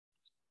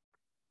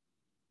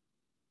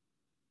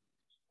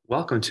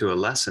Welcome to a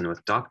lesson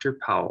with Dr.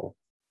 Powell.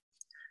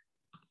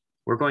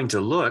 We're going to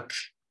look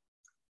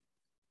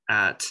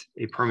at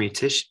a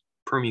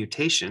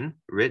permutation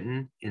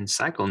written in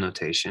cycle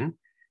notation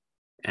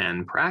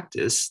and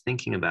practice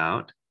thinking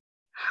about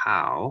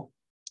how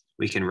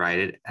we can write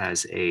it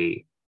as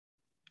a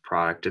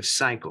product of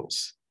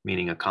cycles,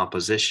 meaning a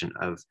composition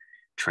of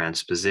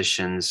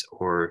transpositions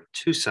or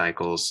two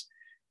cycles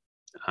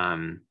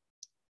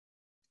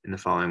in the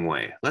following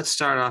way. Let's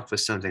start off with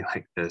something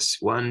like this.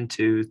 1,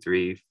 2,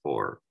 3,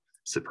 4.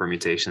 It's a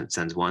permutation that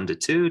sends 1 to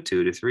 2,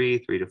 2 to 3,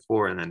 3 to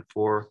 4, and then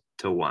 4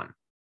 to 1.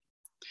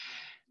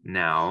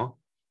 Now,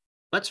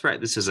 let's write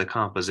this as a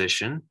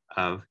composition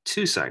of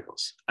two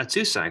cycles. A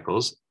two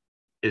cycles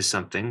is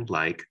something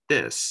like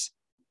this,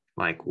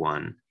 like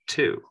 1,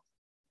 2,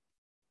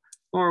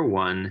 or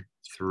 1,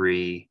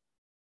 3,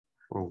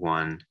 or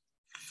 1,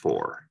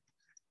 4.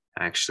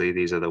 Actually,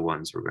 these are the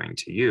ones we're going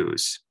to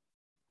use.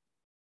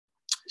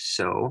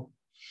 So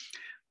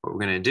what we're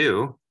going to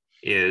do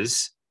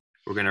is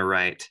we're going to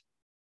write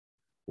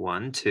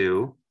 1,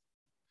 2,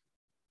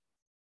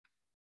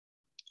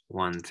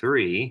 1,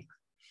 3,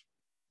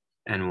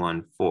 and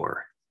 1,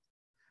 4.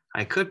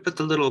 I could put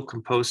the little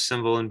compose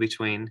symbol in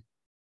between,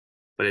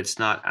 but it's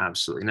not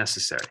absolutely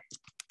necessary.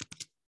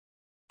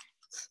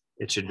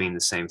 It should mean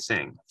the same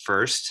thing.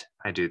 First,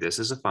 I do this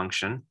as a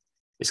function.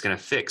 It's going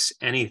to fix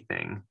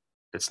anything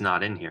that's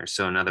not in here.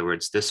 So in other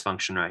words, this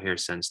function right here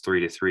sends 3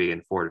 to 3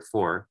 and 4 to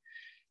 4.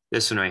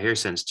 This one right here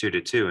sends 2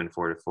 to 2 and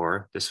 4 to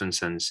 4. This one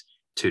sends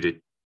 2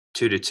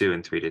 to 2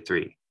 and 3 to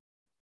 3.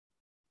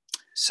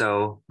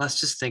 So let's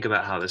just think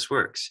about how this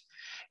works.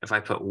 If I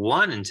put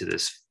 1 into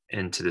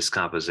this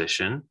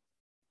composition,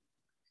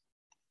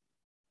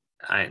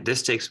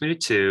 this takes me to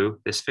 2.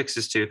 This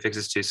fixes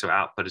 2, so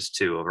output is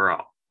 2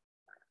 overall.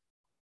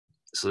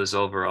 So this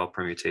overall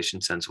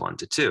permutation sends 1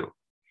 to 2.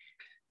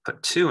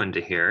 Put 2 into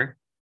here.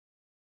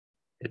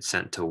 It's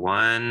sent to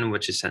 1,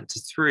 which is sent to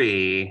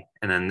 3,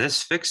 and then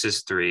this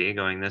fixes 3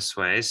 going this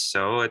way.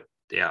 So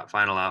the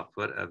final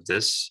output of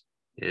this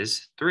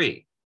is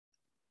 3.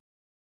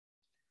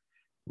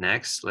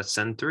 Next, let's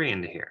send 3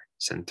 into here.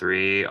 Send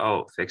 3,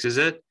 oh, fixes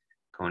it.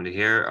 Go into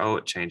here, oh,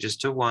 it changes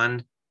to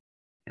 1,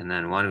 and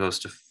then 1 goes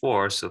to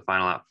 4, so the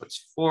final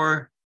output's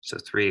 4. So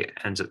 3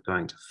 ends up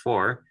going to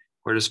 4.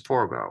 Where does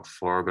 4 go?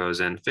 4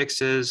 goes in,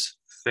 fixes,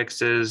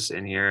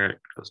 and here it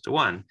goes to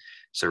 1,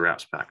 so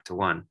wraps back to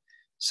 1.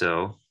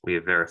 So we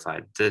have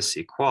verified this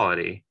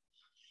equality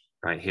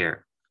right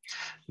here.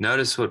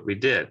 Notice what we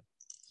did.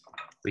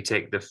 We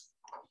take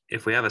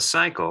if we have a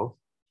cycle,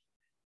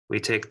 we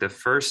take the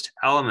first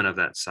element of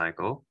that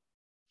cycle,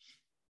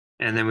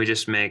 and then we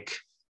just make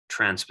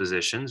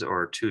transpositions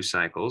or two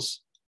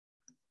cycles.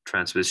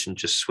 Transposition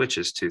just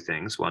switches two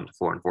things, 1 to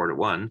 4 and 4 to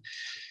 1.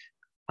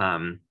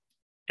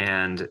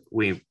 And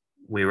we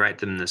write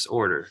them in this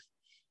order.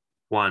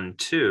 1,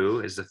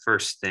 2 is the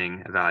first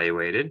thing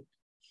evaluated.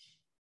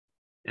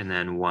 And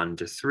then 1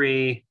 to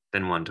 3,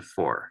 then 1 to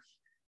 4.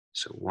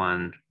 So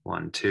 1,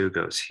 1, 2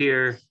 goes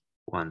here,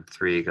 1,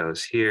 3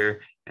 goes here,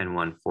 and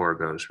 1, 4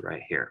 goes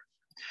right here.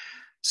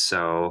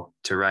 So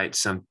to write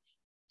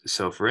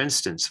so for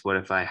instance, what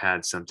if I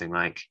had something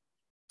like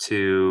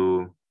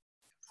 2,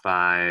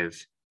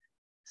 5,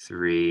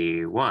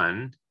 3,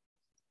 1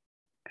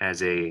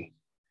 as a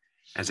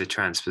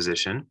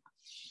transposition?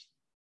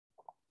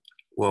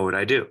 What would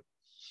I do?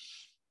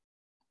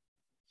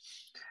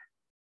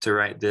 To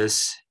write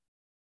this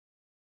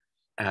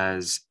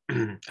as,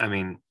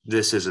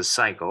 this is a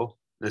cycle.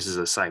 This is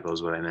a cycle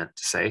is what I meant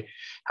to say.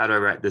 How do I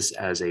write this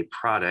as a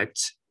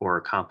product or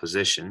a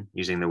composition,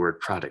 using the word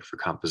product for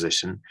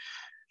composition,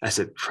 as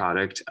a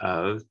product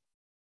of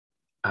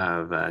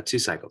two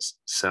cycles?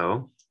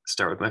 So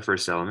start with my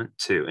first element,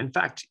 2. In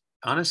fact,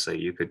 honestly,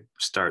 you could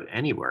start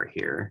anywhere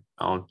here.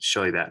 I'll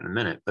show you that in a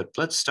minute, but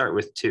let's start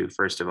with 2,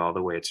 first of all,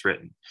 the way it's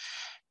written.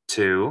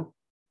 2,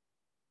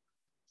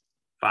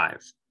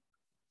 5.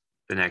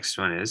 The next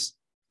one is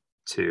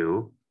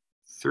 2,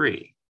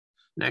 3.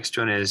 Next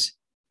one is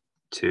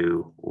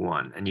 2,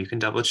 1. And you can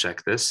double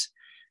check this.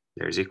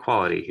 There's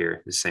equality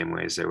here, the same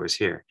way as there was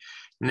here.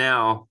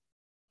 Now,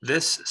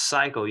 this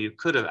cycle, you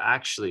could have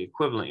actually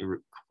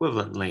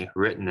equivalently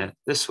written it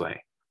this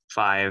way.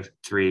 5,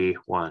 3,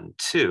 1,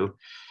 2.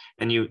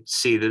 And you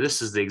see that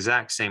this is the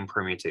exact same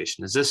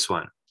permutation as this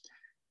one.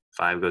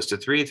 5 goes to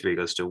 3, 3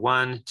 goes to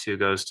 1, 2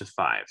 goes to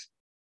 5.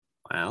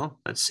 Well,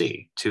 let's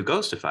see. 2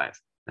 goes to 5.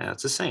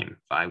 That's the same.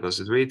 5 goes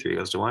to 3, 3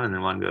 goes to 1, and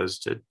then 1 goes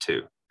to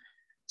 2.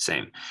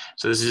 Same.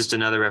 So this is just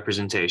another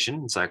representation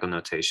in cycle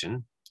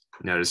notation.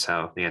 Notice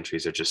how the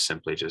entries are just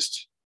simply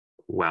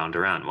wound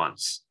around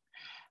once,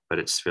 but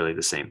it's really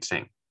the same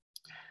thing.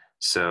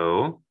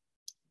 So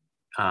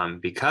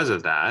because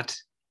of that,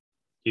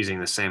 using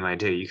the same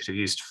idea, you could have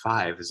used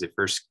 5 as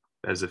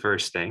the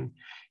first thing.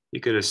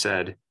 You could have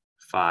said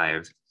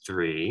 5,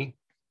 3,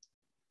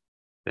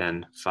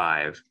 then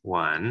 5,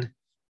 1,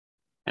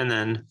 and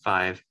then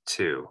 5,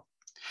 2.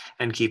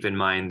 And keep in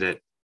mind that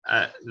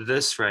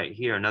this right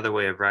here, another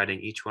way of writing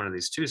each one of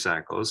these two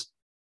cycles,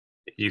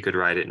 you could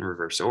write it in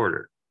reverse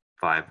order.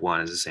 5,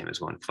 1 is the same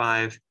as 1,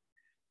 5.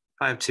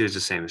 5, 2 is the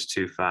same as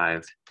 2,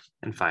 5,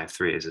 and 5,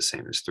 3 is the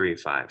same as 3,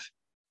 5.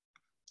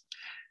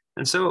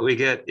 And so what we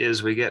get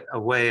is we get a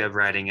way of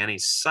writing any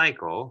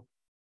cycle.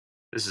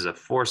 This is a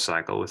 4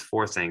 cycle with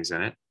 4 things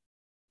in it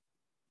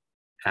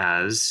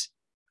as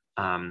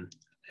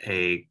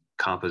a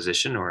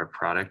composition or a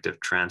product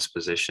of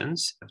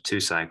transpositions of 2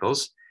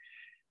 cycles.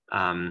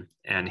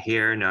 And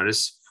here,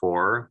 notice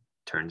 4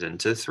 turns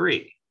into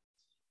 3.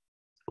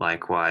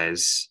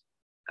 Likewise,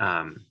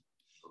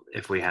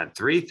 if we had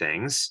 3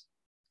 things,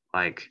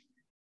 like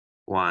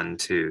 1,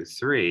 2,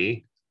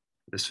 3,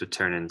 this would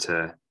turn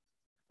into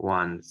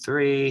 1,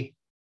 3,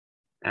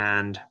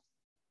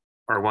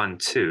 or 1,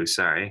 2,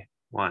 sorry,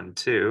 1,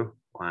 2,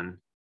 1,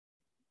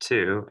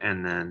 2,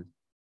 and then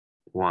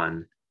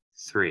 1,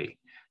 3.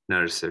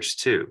 Notice there's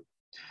 2.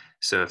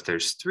 So if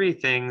there's 3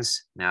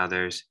 things, now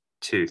there's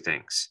 2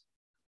 things.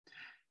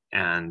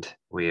 And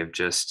we have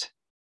just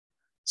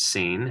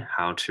seen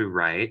how to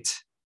write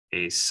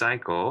a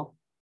cycle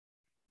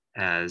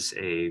as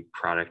a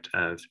product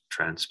of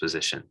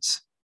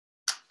transpositions.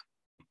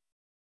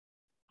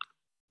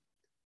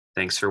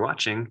 Thanks for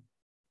watching.